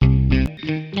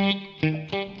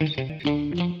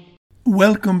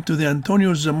Welcome to the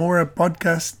Antonio Zamora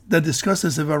podcast that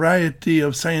discusses a variety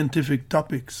of scientific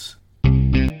topics.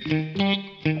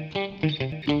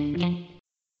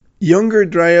 Younger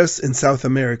Dryas in South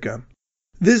America.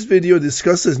 This video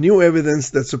discusses new evidence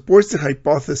that supports the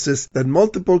hypothesis that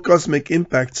multiple cosmic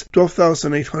impacts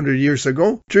 12,800 years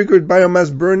ago triggered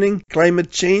biomass burning,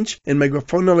 climate change, and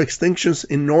megafaunal extinctions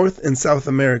in North and South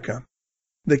America.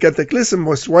 The cataclysm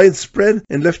was widespread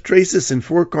and left traces in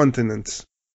 4 continents.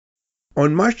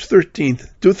 On March 13,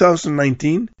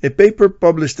 2019, a paper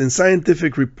published in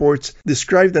Scientific Reports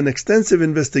described an extensive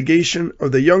investigation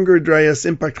of the Younger Dryas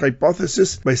impact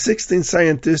hypothesis by 16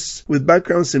 scientists with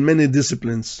backgrounds in many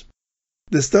disciplines.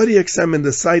 The study examined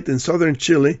a site in southern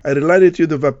Chile at a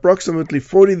latitude of approximately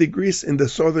 40 degrees in the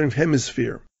southern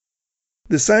hemisphere.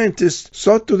 The scientists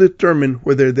sought to determine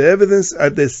whether the evidence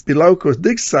at the Pilauco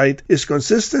dig site is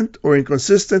consistent or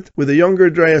inconsistent with the Younger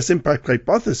Dryas impact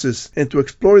hypothesis and to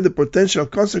explore the potential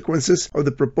consequences of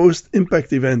the proposed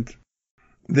impact event.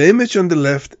 The image on the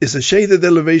left is a shaded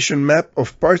elevation map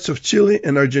of parts of Chile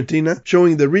and Argentina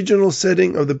showing the regional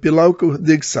setting of the Pilauco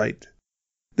dig site.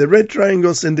 The red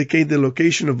triangles indicate the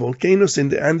location of volcanoes in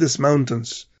the Andes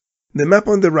Mountains. The map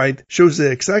on the right shows the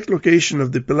exact location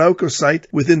of the Pilauco site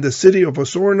within the city of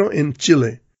Osorno in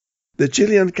Chile. The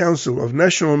Chilean Council of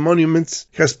National Monuments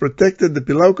has protected the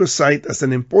Pilauco site as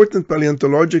an important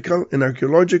paleontological and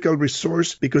archaeological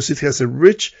resource because it has a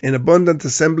rich and abundant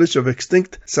assemblage of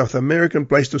extinct South American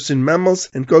Pleistocene mammals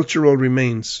and cultural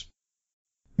remains.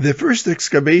 The first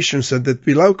excavations at the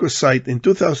Pilauco site in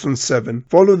 2007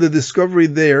 followed the discovery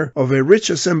there of a rich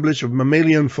assemblage of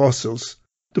mammalian fossils.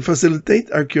 To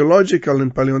facilitate archaeological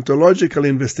and paleontological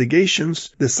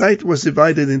investigations, the site was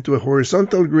divided into a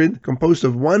horizontal grid composed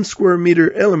of 1 square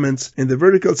meter elements, and the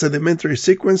vertical sedimentary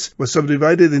sequence was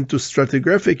subdivided into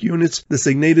stratigraphic units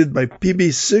designated by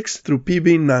PB6 through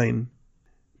PB9.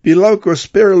 Pilauco's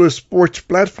perilous porch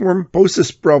platform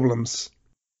poses problems.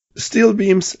 Steel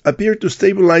beams appear to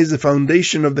stabilize the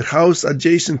foundation of the house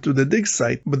adjacent to the dig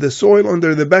site, but the soil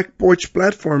under the back porch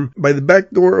platform by the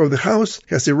back door of the house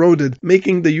has eroded,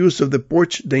 making the use of the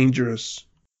porch dangerous.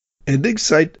 A dig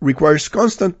site requires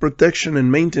constant protection and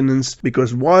maintenance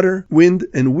because water, wind,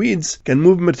 and weeds can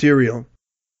move material.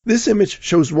 This image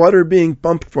shows water being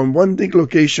pumped from one dig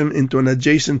location into an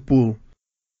adjacent pool.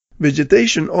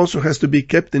 Vegetation also has to be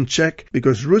kept in check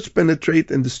because roots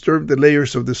penetrate and disturb the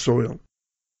layers of the soil.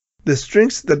 The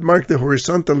strings that mark the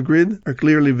horizontal grid are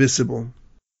clearly visible.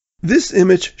 This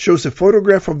image shows a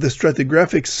photograph of the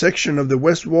stratigraphic section of the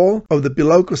west wall of the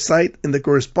Pilauco site and the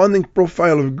corresponding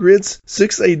profile of grids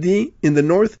 6 AD in the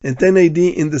north and 10 AD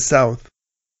in the south.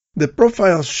 The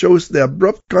profile shows the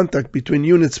abrupt contact between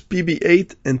units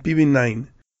PB8 and PB9.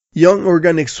 Young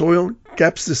organic soil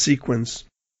caps the sequence.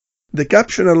 The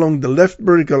caption along the left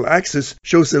vertical axis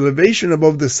shows elevation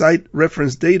above the site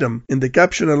reference datum, and the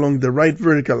caption along the right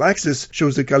vertical axis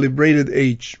shows the calibrated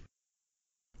age.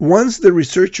 Once the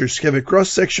researchers have a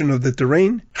cross-section of the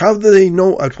terrain, how do they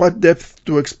know at what depth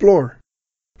to explore?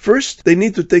 First, they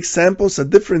need to take samples at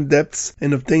different depths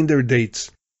and obtain their dates.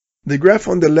 The graph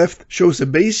on the left shows a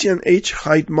Bayesian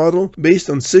H-height model based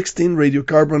on 16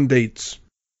 radiocarbon dates.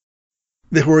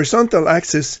 The horizontal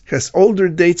axis has older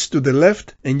dates to the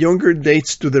left and younger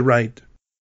dates to the right.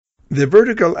 The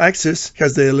vertical axis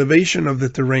has the elevation of the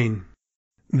terrain.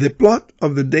 The plot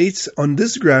of the dates on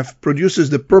this graph produces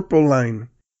the purple line.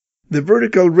 The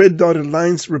vertical red dotted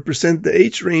lines represent the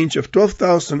age range of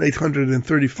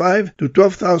 12,835 to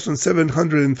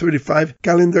 12,735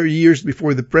 calendar years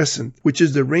before the present, which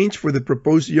is the range for the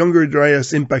proposed Younger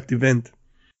Dryas impact event.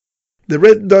 The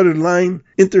red dotted line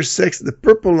intersects the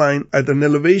purple line at an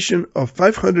elevation of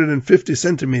 550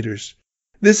 centimeters.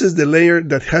 This is the layer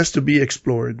that has to be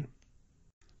explored.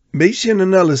 Bayesian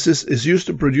analysis is used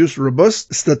to produce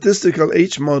robust statistical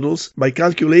age models by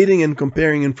calculating and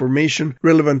comparing information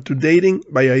relevant to dating,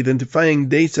 by identifying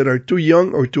dates that are too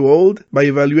young or too old, by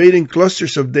evaluating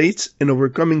clusters of dates, and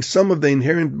overcoming some of the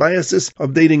inherent biases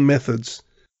of dating methods.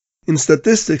 In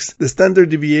statistics, the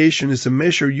standard deviation is a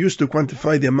measure used to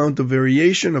quantify the amount of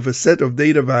variation of a set of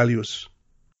data values.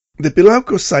 The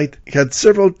Pilauco site had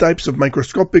several types of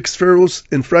microscopic spherules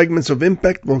and fragments of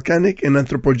impact, volcanic, and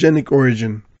anthropogenic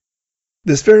origin.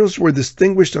 The spherules were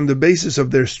distinguished on the basis of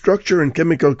their structure and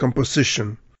chemical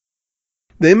composition.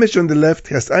 The image on the left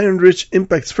has iron-rich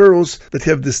impact spherules that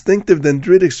have distinctive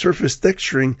dendritic surface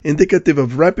texturing indicative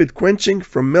of rapid quenching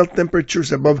from melt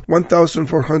temperatures above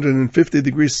 1,450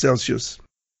 degrees Celsius.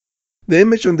 The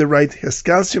image on the right has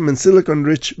calcium and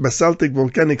silicon-rich basaltic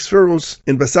volcanic spherules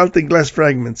and basaltic glass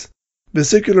fragments.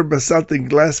 Vesicular basaltic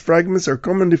glass fragments are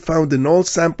commonly found in all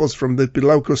samples from the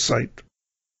Pilauco site.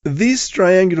 These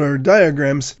triangular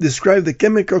diagrams describe the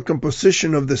chemical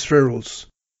composition of the spherules.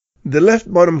 The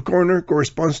left bottom corner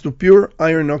corresponds to pure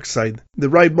iron oxide. The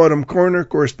right bottom corner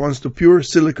corresponds to pure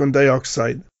silicon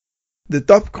dioxide. The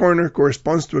top corner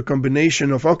corresponds to a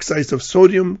combination of oxides of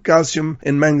sodium, calcium,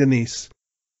 and manganese.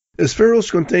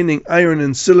 Spherules containing iron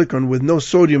and silicon with no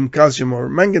sodium, calcium, or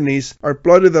manganese are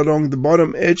plotted along the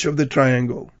bottom edge of the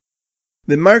triangle.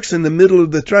 The marks in the middle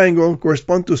of the triangle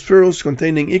correspond to spherules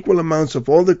containing equal amounts of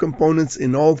all the components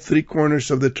in all three corners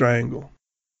of the triangle.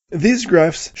 These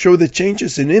graphs show the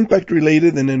changes in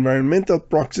impact-related and environmental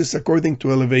proxies according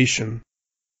to elevation.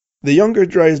 The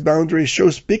Younger-Dryas boundary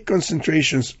shows peak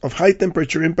concentrations of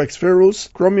high-temperature impact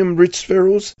spherules, chromium-rich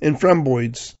spherules, and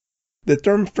framboids. The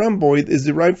term framboid is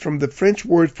derived from the French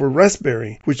word for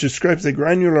raspberry, which describes the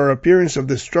granular appearance of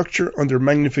the structure under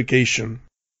magnification.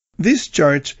 These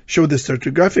charts show the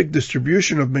stratigraphic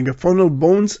distribution of megafaunal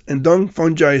bones and dung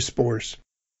fungi spores.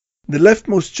 The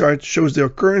leftmost chart shows the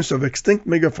occurrence of extinct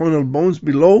megafaunal bones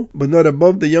below but not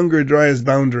above the Younger-Dryas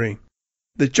boundary.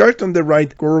 The chart on the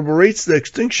right corroborates the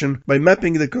extinction by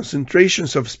mapping the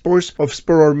concentrations of spores of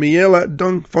Sporormiella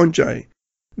dung fungi.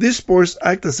 These spores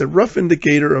act as a rough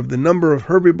indicator of the number of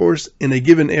herbivores in a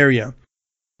given area.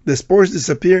 The spores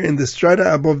disappear in the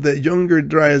strata above the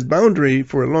Younger-Dryas boundary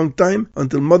for a long time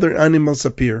until mother animals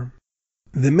appear.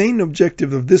 The main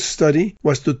objective of this study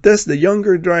was to test the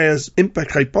Younger-Dryas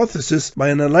impact hypothesis by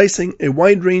analyzing a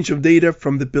wide range of data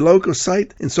from the Pilauco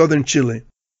site in southern Chile.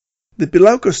 The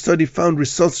Pilauco study found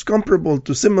results comparable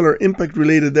to similar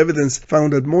impact-related evidence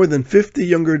found at more than 50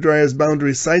 Younger-Dryas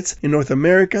boundary sites in North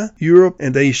America, Europe,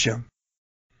 and Asia.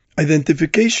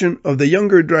 Identification of the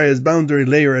Younger-Dryas boundary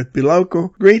layer at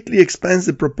Pilauco greatly expands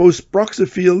the proposed proxy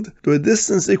field to a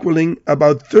distance equaling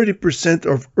about 30%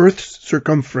 of Earth's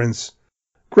circumference.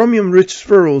 Chromium-rich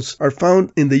spherules are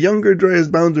found in the Younger-Dryas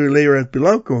boundary layer at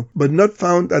Pilauco, but not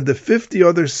found at the 50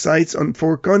 other sites on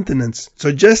 4 continents,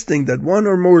 suggesting that one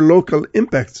or more local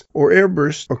impacts or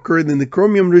airbursts occurred in the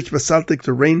chromium-rich basaltic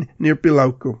terrain near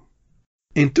Pilauco.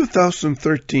 In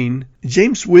 2013,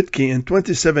 James Whitkey and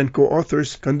 27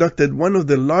 co-authors conducted one of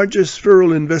the largest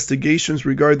spherules investigations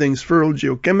regarding spherules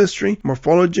geochemistry,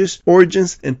 morphologies,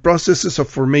 origins, and processes of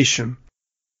formation.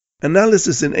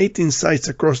 Analysis in 18 sites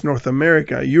across North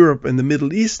America, Europe, and the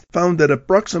Middle East found that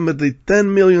approximately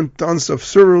 10 million tons of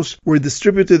spherules were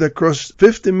distributed across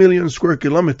 50 million square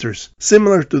kilometers,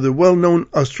 similar to the well-known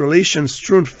Australasian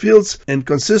strewn fields and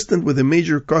consistent with a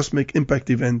major cosmic impact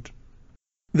event.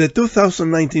 The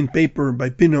 2019 paper by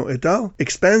Pino et al.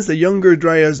 Expands the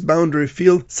Younger-Dryas boundary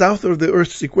field south of the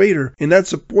Earth's equator and adds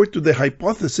support to the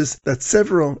hypothesis that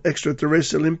several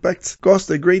extraterrestrial impacts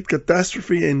caused a great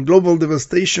catastrophe and global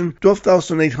devastation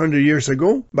 12,800 years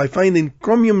ago by finding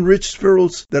chromium-rich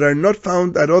spherules that are not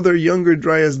found at other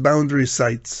Younger-Dryas boundary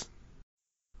sites.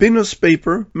 Pino's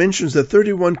paper mentions the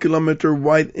 31-kilometer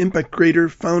wide impact crater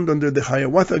found under the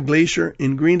Hiawatha Glacier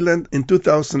in Greenland in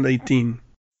 2018.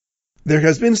 There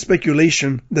has been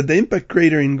speculation that the impact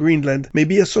crater in Greenland may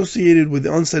be associated with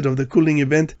the onset of the cooling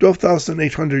event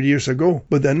 12,800 years ago,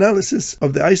 but the analysis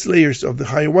of the ice layers of the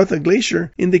Hiawatha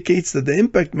Glacier indicates that the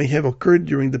impact may have occurred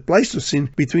during the Pleistocene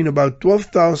between about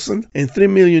 12,000 and 3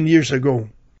 million years ago.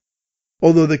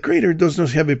 Although the crater does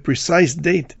not have a precise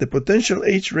date, the potential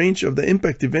age range of the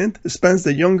impact event spans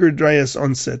the Younger-Dryas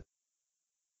onset.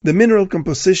 The mineral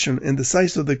composition and the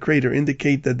size of the crater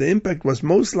indicate that the impact was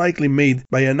most likely made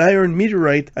by an iron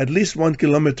meteorite at least 1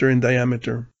 kilometer in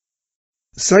diameter.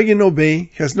 Saginaw Bay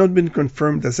has not been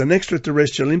confirmed as an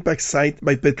extraterrestrial impact site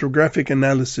by petrographic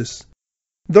analysis.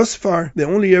 Thus far, the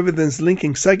only evidence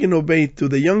linking Saginaw Bay to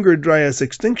the Younger-Dryas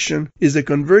extinction is the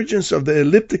convergence of the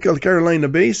elliptical Carolina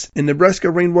Bays and Nebraska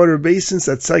rainwater basins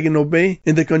at Saginaw Bay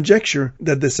and the conjecture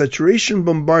that the saturation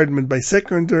bombardment by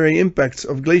secondary impacts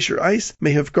of glacier ice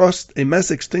may have caused a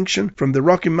mass extinction from the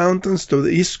Rocky Mountains to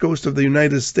the east coast of the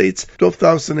United States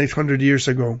 12,800 years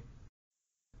ago.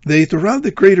 The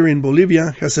Iturralde crater in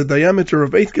Bolivia has a diameter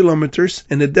of 8 kilometers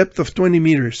and a depth of 20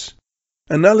 meters.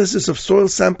 Analysis of soil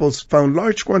samples found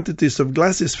large quantities of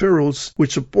glassy spherules,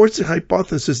 which supports the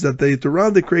hypothesis that the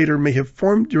Iturralde crater may have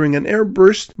formed during an air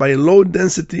burst by a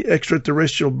low-density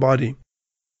extraterrestrial body.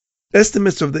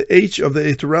 Estimates of the age of the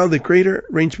Iturralde crater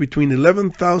range between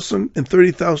 11,000 and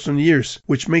 30,000 years,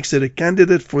 which makes it a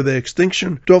candidate for the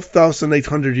extinction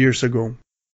 12,800 years ago.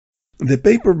 The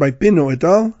paper by Pino et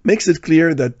al. Makes it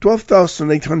clear that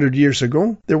 12,800 years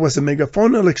ago, there was a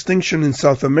megafaunal extinction in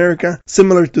South America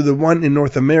similar to the one in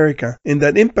North America, and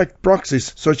that impact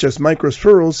proxies such as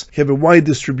microspherules have a wide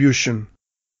distribution.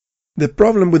 The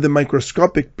problem with the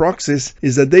microscopic proxies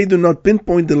is that they do not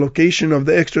pinpoint the location of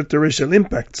the extraterrestrial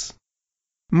impacts.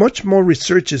 Much more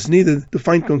research is needed to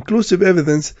find conclusive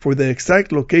evidence for the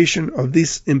exact location of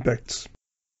these impacts.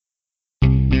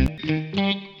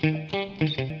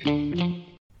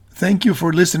 Thank you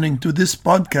for listening to this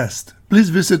podcast. Please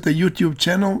visit the YouTube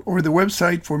channel or the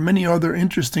website for many other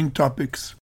interesting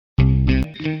topics.